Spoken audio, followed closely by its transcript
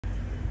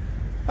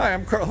Hi,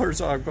 I'm Carl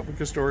Herzog, Public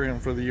Historian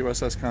for the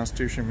USS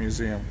Constitution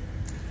Museum.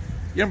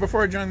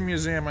 Before I joined the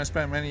museum, I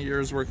spent many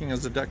years working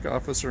as a deck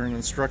officer and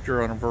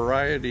instructor on a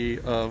variety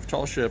of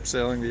tall ships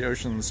sailing the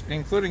oceans,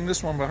 including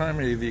this one behind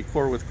me, the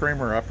Corwith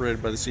Kramer,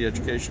 operated by the Sea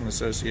Education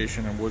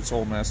Association in Woods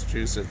Hole,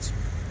 Massachusetts.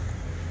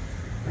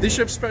 These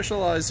ships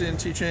specialize in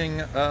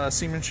teaching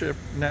seamanship,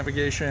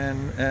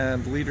 navigation,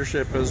 and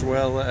leadership, as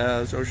well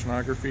as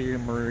oceanography,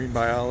 marine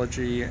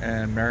biology,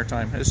 and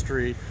maritime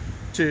history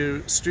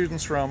to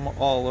students from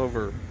all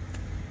over.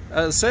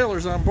 As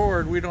sailors on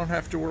board, we don't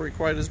have to worry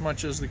quite as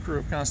much as the crew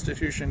of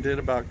Constitution did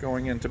about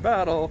going into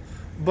battle,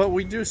 but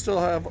we do still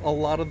have a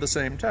lot of the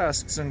same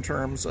tasks in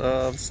terms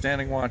of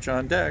standing watch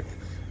on deck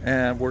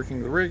and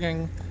working the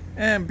rigging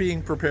and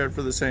being prepared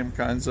for the same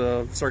kinds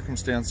of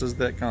circumstances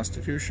that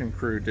Constitution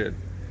crew did,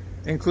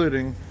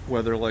 including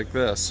weather like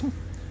this.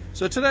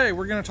 So today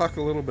we're going to talk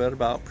a little bit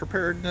about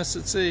preparedness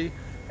at sea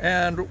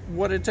and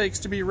what it takes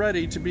to be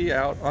ready to be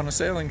out on a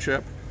sailing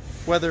ship,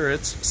 whether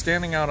it's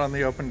standing out on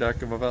the open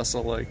deck of a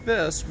vessel like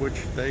this, which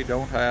they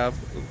don't have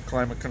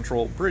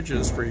climate-controlled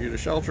bridges for you to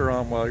shelter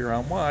on while you're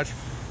on watch,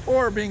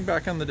 or being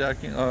back on the deck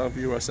of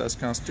USS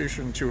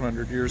Constitution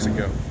 200 years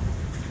ago.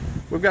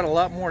 We've got a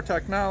lot more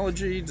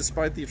technology,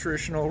 despite the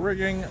traditional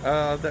rigging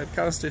that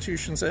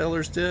Constitution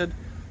sailors did,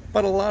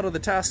 but a lot of the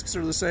tasks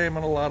are the same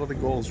and a lot of the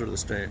goals are the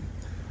same.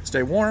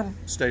 Stay warm,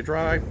 stay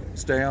dry,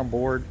 stay on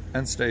board,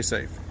 and stay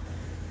safe.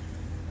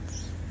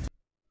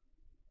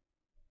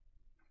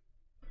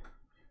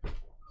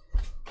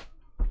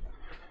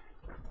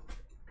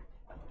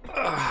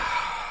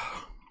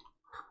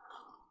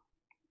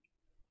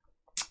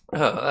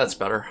 That's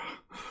better.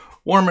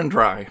 Warm and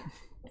dry.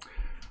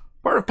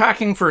 Part of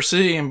packing for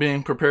sea and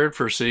being prepared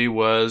for sea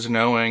was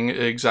knowing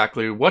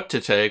exactly what to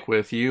take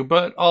with you,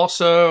 but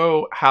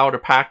also how to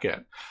pack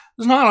it.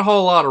 There's not a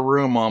whole lot of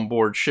room on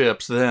board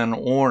ships then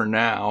or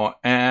now,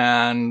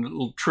 and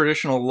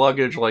traditional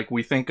luggage like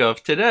we think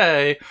of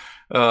today,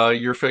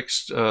 your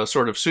fixed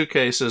sort of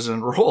suitcases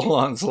and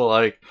roll-ons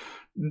like,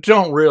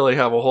 don't really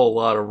have a whole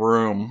lot of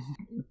room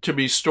to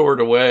be stored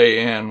away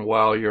in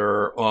while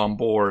you're on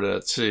board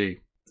at sea.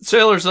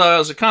 Sailors,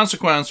 as a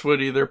consequence,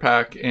 would either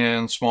pack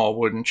in small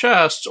wooden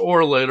chests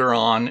or later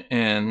on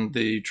in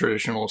the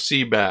traditional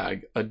sea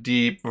bag, a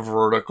deep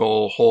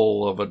vertical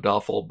hole of a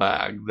duffel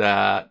bag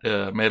that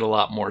made a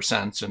lot more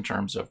sense in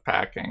terms of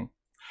packing.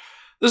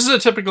 This is a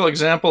typical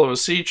example of a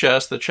sea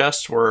chest. The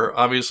chests were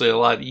obviously a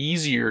lot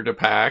easier to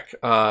pack,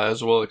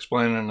 as we'll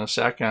explain in a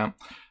second.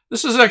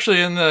 This is actually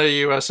in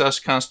the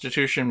USS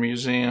Constitution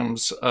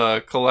Museum's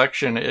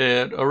collection.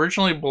 It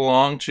originally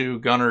belonged to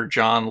Gunner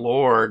John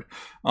Lord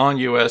on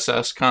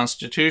USS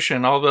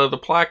Constitution, although the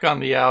plaque on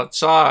the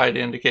outside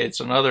indicates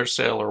another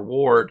sailor,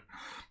 Ward.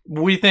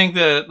 We think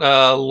that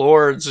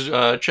Lord's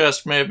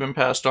chest may have been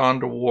passed on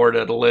to Ward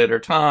at a later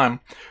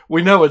time.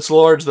 We know it's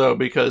Lord's, though,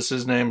 because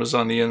his name is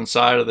on the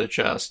inside of the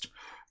chest.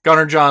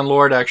 Gunner John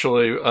Lord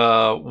actually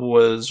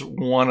was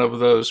one of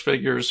those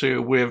figures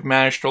who we've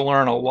managed to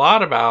learn a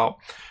lot about,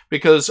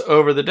 because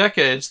over the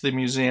decades, the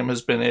museum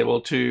has been able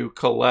to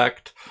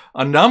collect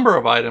a number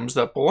of items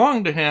that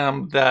belong to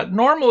him that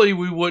normally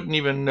we wouldn't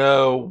even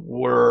know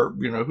were,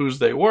 whose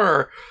they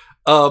were.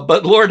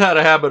 But Lord had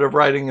a habit of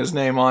writing his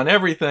name on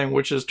everything,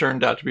 which has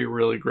turned out to be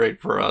really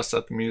great for us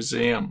at the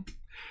museum.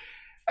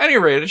 At any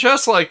rate, a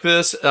chest like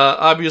this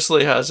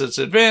obviously has its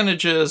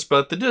advantages,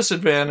 but the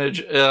disadvantage,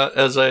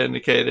 as I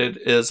indicated,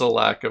 is a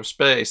lack of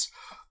space.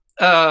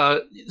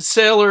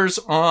 Sailors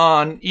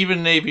on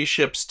even Navy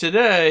ships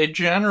today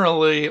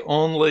generally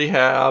only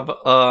have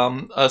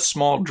a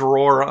small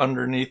drawer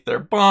underneath their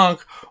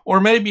bunk,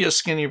 or maybe a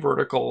skinny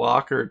vertical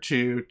locker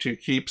to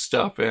keep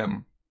stuff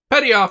in.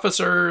 Petty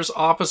officers,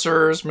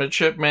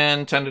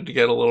 midshipmen tended to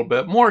get a little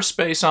bit more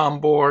space on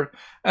board,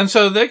 and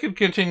so they could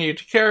continue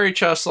to carry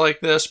chests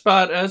like this,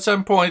 but at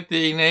some point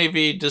the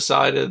Navy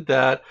decided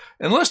that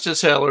enlisted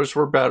sailors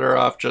were better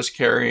off just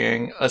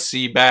carrying a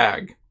sea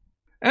bag.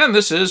 And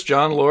this is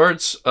John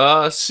Lord's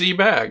sea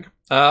bag.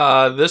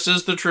 This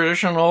is the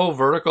traditional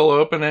vertical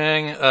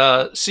opening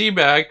sea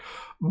bag,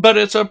 but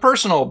it's a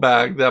personal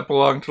bag that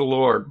belonged to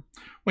Lord.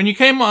 When you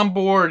came on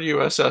board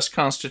USS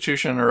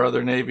Constitution or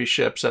other Navy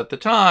ships at the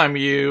time,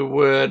 you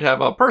would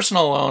have a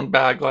personal owned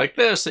bag like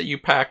this that you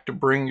packed to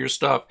bring your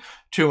stuff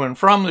to and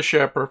from the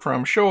ship or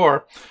from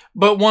shore.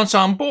 But once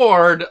on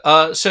board,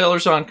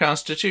 sailors on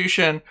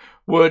Constitution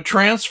would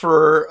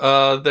transfer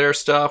their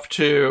stuff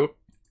to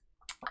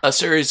a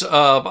series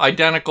of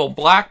identical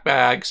black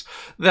bags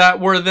that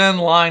were then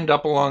lined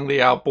up along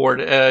the outboard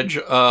edge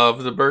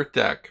of the berth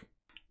deck.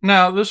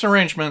 Now, this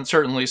arrangement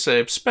certainly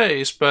saved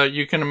space, but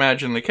you can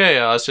imagine the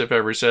chaos if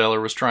every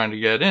sailor was trying to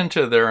get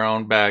into their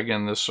own bag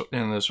in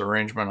this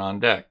arrangement on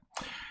deck.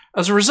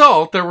 As a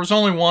result, there was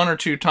only one or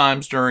two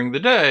times during the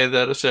day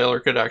that a sailor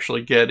could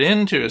actually get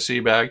into a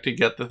sea bag to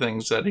get the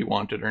things that he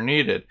wanted or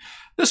needed.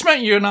 This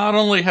meant you not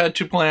only had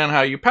to plan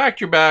how you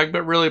packed your bag,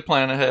 but really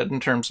plan ahead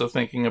in terms of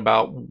thinking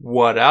about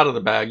what out of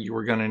the bag you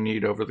were going to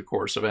need over the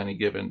course of any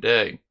given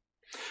day.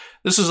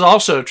 This is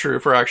also true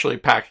for actually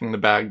packing the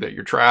bag that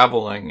you're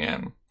traveling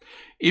in.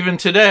 Even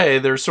today,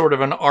 there's sort of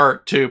an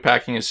art to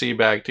packing a sea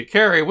bag to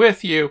carry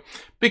with you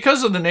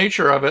because of the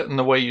nature of it and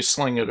the way you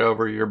sling it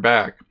over your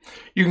back.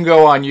 You can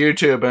go on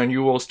YouTube and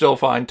you will still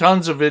find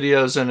tons of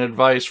videos and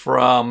advice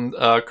from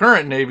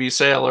current Navy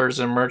sailors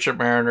and merchant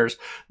mariners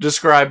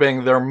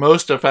describing their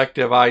most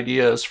effective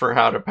ideas for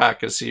how to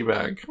pack a sea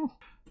bag.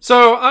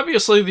 So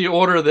obviously the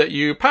order that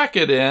you pack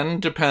it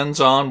in depends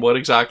on what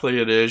exactly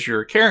it is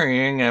you're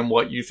carrying and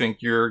what you think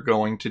you're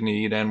going to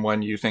need and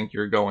when you think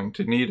you're going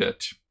to need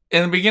it.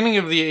 In the beginning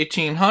of the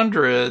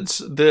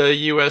 1800s, the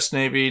U.S.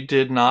 Navy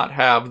did not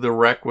have the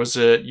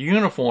requisite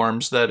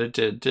uniforms that it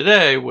did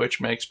today,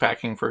 which makes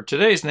packing for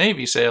today's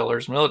Navy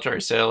sailors,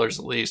 military sailors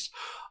at least,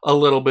 a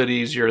little bit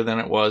easier than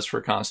it was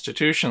for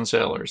Constitution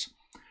sailors.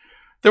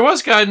 There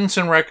was guidance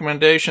and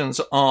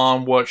recommendations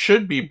on what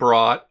should be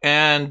brought,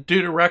 and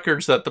due to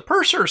records that the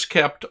pursers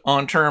kept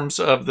on terms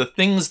of the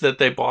things that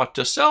they bought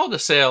to sell to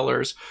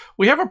sailors,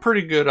 we have a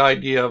pretty good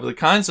idea of the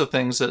kinds of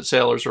things that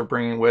sailors were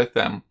bringing with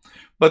them.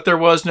 But there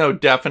was no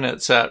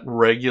definite set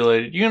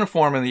regulated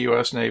uniform in the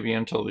U.S. Navy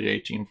until the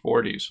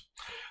 1840s.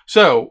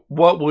 So,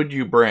 what would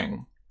you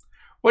bring?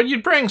 What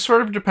you'd bring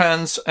sort of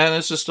depends, and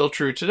this is still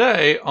true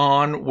today,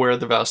 on where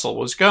the vessel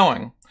was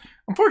going.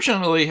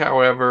 Unfortunately,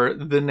 however,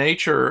 the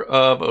nature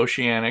of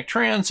oceanic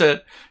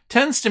transit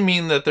tends to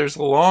mean that there's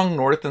long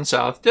north and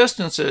south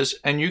distances,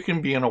 and you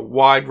can be in a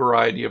wide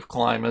variety of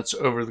climates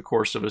over the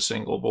course of a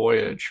single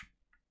voyage.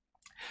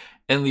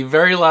 In the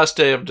very last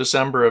day of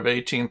December of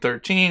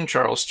 1813,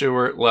 Charles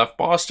Stewart left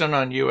Boston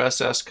on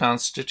USS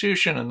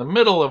Constitution in the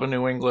middle of a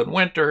New England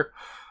winter,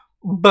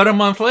 but a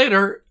month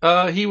later,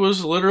 he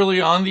was literally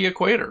on the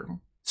equator.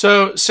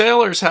 So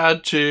sailors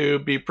had to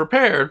be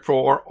prepared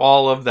for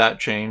all of that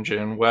change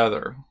in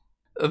weather.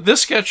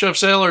 This sketch of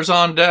sailors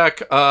on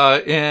deck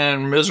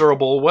in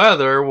miserable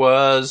weather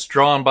was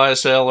drawn by a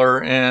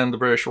sailor in the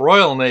British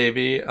Royal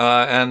Navy,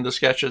 and the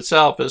sketch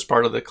itself is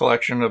part of the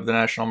collection of the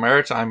National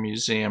Maritime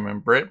Museum in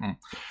Britain.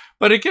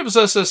 But it gives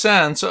us a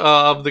sense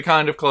of the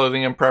kind of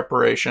clothing and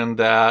preparation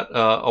that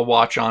a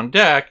watch on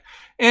deck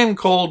in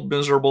cold,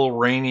 miserable,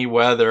 rainy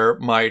weather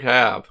might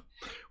have.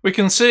 We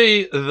can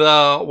see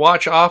the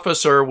watch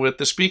officer with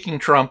the speaking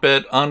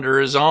trumpet under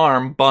his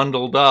arm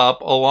bundled up,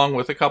 along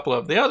with a couple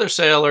of the other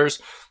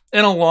sailors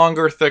in a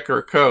longer,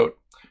 thicker coat.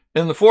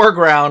 In the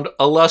foreground,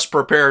 a less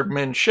prepared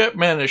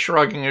midshipman is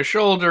shrugging his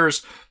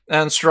shoulders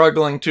and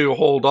struggling to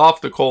hold off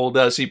the cold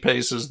as he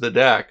paces the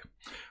deck.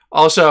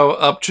 Also,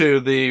 up to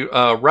the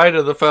right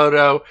of the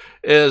photo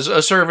is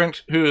a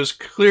servant who is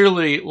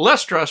clearly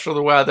less dressed for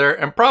the weather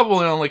and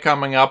probably only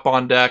coming up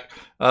on deck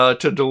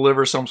to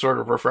deliver some sort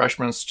of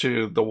refreshments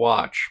to the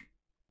watch.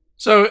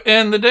 So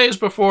in the days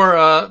before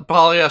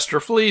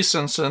polyester fleece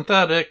and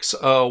synthetics,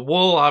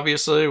 wool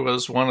obviously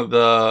was one of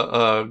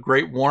the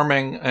great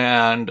warming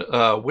and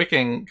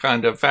wicking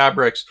kind of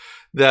fabrics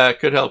that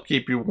could help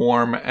keep you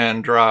warm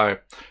and dry.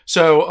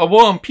 So a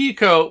woolen pea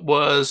coat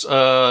was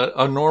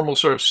a normal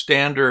sort of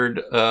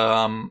standard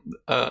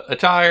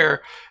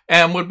attire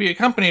and would be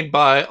accompanied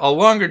by a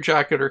longer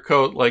jacket or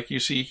coat like you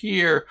see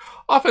here.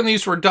 Often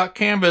these were duck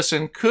canvas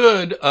and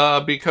could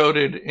be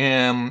coated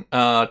in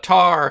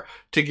tar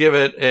to give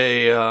it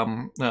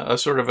a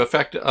sort of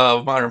effect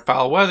of modern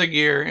foul weather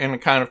gear and a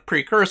kind of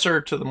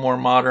precursor to the more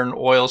modern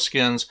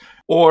oilskins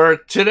or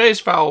today's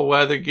foul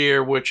weather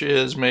gear, which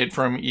is made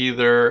from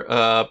either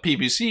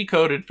PVC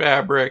coated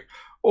fabric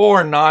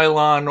or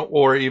nylon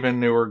or even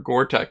newer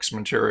Gore-Tex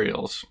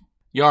materials.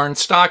 Yarn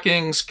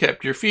stockings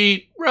kept your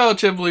feet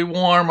relatively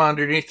warm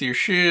underneath your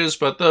shoes,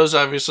 but those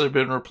obviously have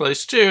been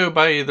replaced too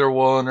by either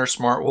woolen or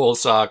smart wool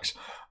socks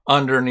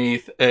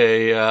underneath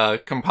a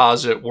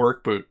composite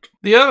work boot.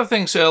 The other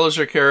thing sailors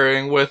are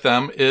carrying with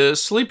them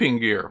is sleeping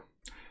gear.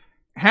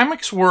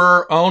 Hammocks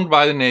were owned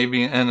by the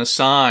Navy and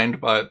assigned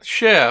by the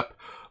ship,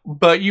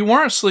 but you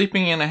weren't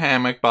sleeping in a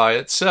hammock by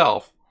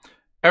itself.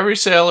 Every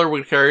sailor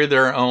would carry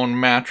their own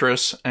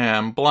mattress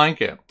and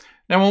blanket.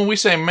 Now, when we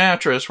say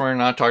mattress, we're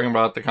not talking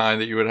about the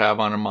kind that you would have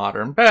on a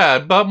modern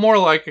bed, but more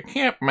like a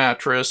camp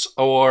mattress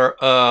or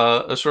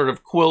a sort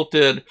of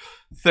quilted,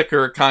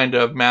 thicker kind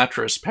of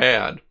mattress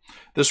pad.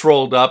 This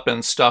rolled up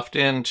and stuffed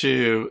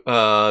into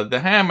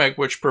the hammock,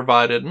 which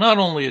provided not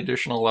only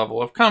additional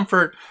level of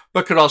comfort,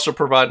 but could also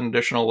provide an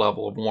additional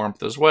level of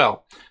warmth as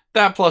well.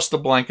 That plus the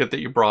blanket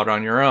that you brought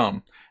on your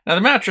own. Now,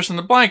 the mattress and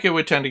the blanket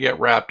would tend to get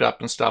wrapped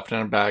up and stuffed in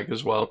a bag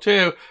as well,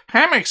 too.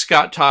 Hammocks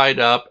got tied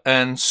up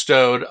and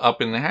stowed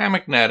up in the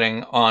hammock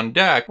netting on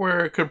deck,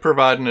 where it could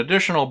provide an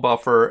additional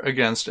buffer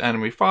against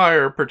enemy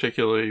fire,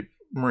 particularly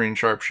Marine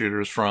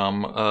sharpshooters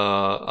from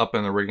up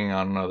in the rigging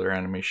on another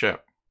enemy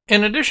ship.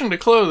 In addition to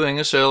clothing,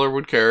 a sailor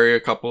would carry a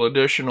couple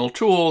additional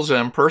tools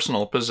and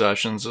personal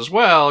possessions as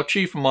well,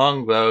 chief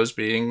among those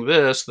being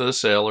the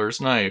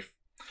sailor's knife.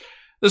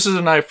 This is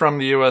a knife from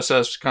the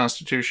USS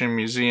Constitution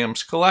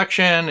Museum's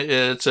collection.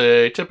 It's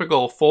a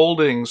typical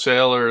folding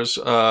sailor's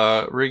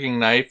rigging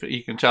knife.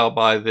 You can tell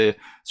by the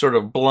sort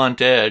of blunt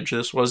edge.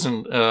 This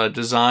wasn't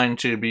designed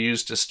to be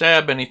used to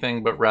stab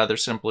anything, but rather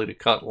simply to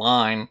cut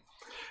line.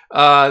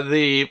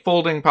 The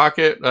folding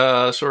pocket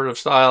sort of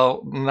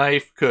style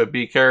knife could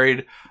be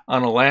carried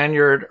on a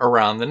lanyard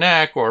around the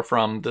neck or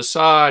from the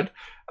side.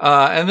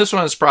 And this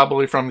one is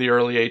probably from the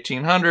early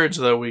 1800s,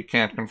 though we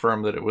can't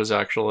confirm that it was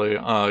actually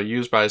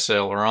used by a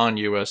sailor on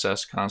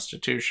USS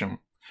Constitution.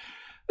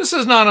 This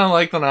is not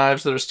unlike the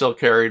knives that are still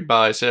carried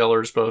by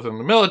sailors both in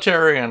the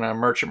military and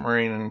merchant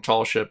marine and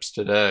tall ships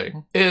today.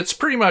 It's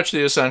pretty much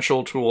the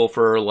essential tool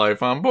for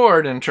life on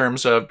board in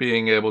terms of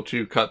being able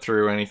to cut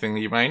through anything that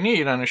you might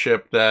need on a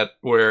ship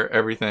where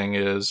everything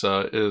is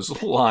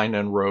line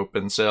and rope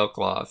and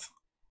sailcloth.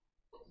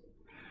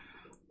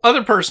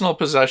 Other personal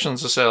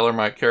possessions a sailor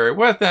might carry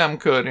with them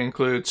could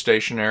include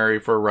stationery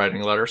for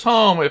writing letters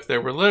home if they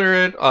were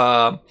literate,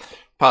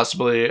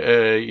 possibly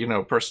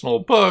a personal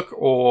book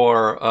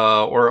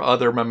or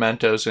other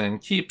mementos and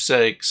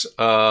keepsakes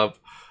of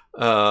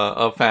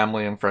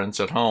family and friends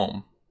at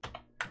home.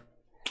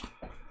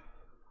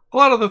 A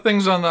lot of the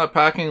things on that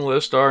packing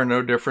list are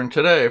no different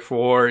today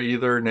for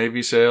either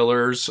Navy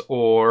sailors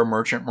or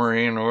merchant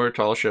marine or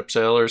tall ship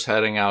sailors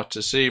heading out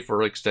to sea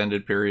for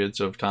extended periods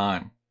of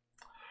time.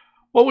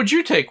 What would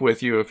you take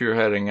with you if you're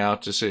heading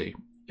out to sea?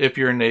 If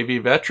you're a Navy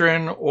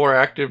veteran or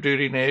active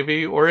duty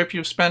Navy, or if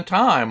you've spent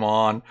time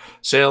on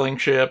sailing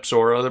ships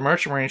or other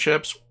merchant marine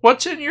ships,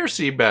 what's in your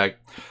sea bag?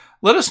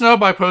 Let us know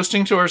by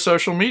posting to our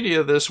social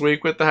media this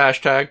week with the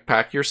hashtag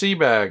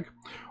 #PackYourSeaBag.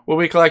 We'll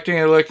be collecting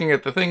and looking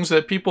at the things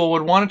that people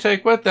would want to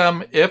take with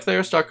them if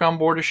they're stuck on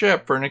board a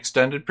ship for an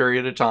extended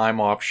period of time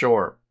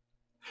offshore.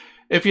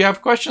 If you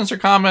have questions or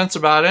comments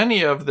about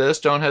any of this,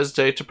 don't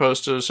hesitate to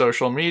post to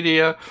social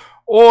media.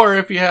 Or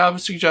if you have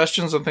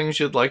suggestions on things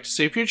you'd like to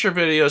see future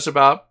videos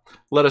about,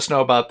 let us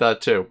know about that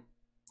too.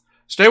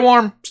 Stay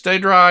warm, stay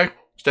dry,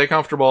 stay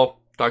comfortable.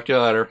 Talk to you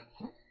later.